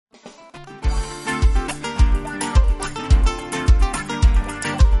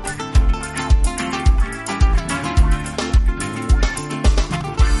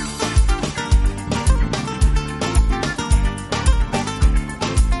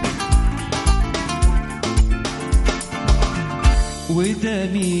وده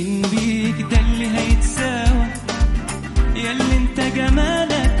مين بيك ده اللي هيتساوى ياللي انت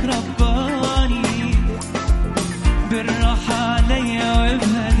جمالك رباني بالراحة عليا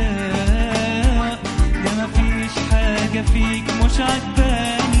وبهداء ده مفيش حاجة فيك مش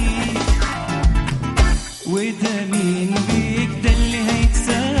عجباني وده مين بيك ده اللي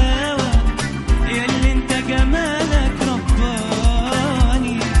هيتساوى ياللي انت جمالك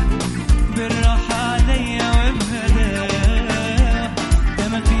رباني بالراحة عليا وبهداء ده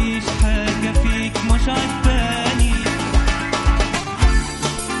مفيش حاجة فيك مش عجباني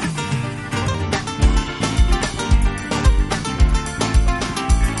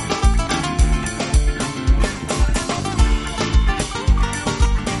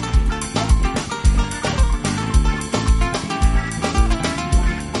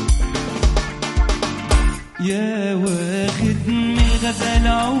يا واخد من الغزال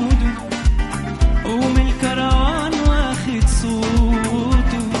عوده ومن الكروان واخد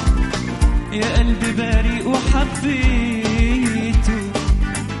صوته يا قلبي بريء وحبيته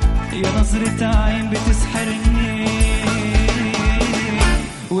يا نظرة عين بتسحرني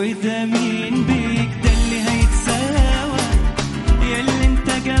وده مين بيك ده اللي هيتساوى ياللي انت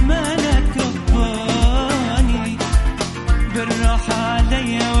جمالك رباني بالراحة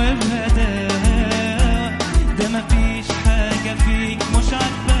عليا وبهداء ده مفيش حاجة فيك مش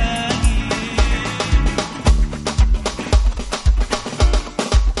عجباني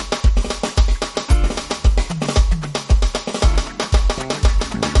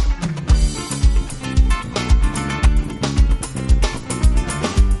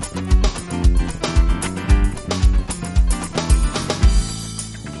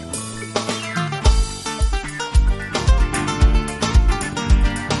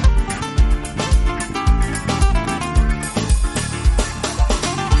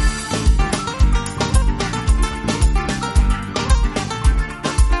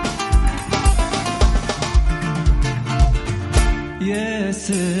يا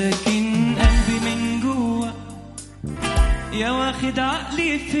ساكن قلبي من جوا يا واخد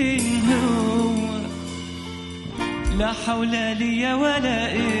عقلي فين هو لا حول لي ولا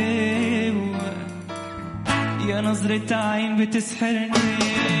قوة يا نظرة عين بتسحرني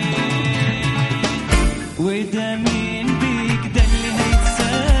وده مين بيك ده اللي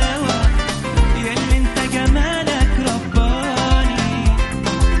هيتساوى ياللي انت جمالك رباني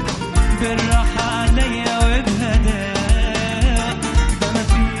بالراحة عليا وبهداء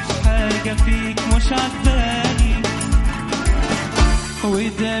فيك مش عجباني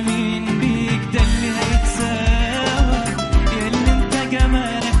وده مين بيك ده اللي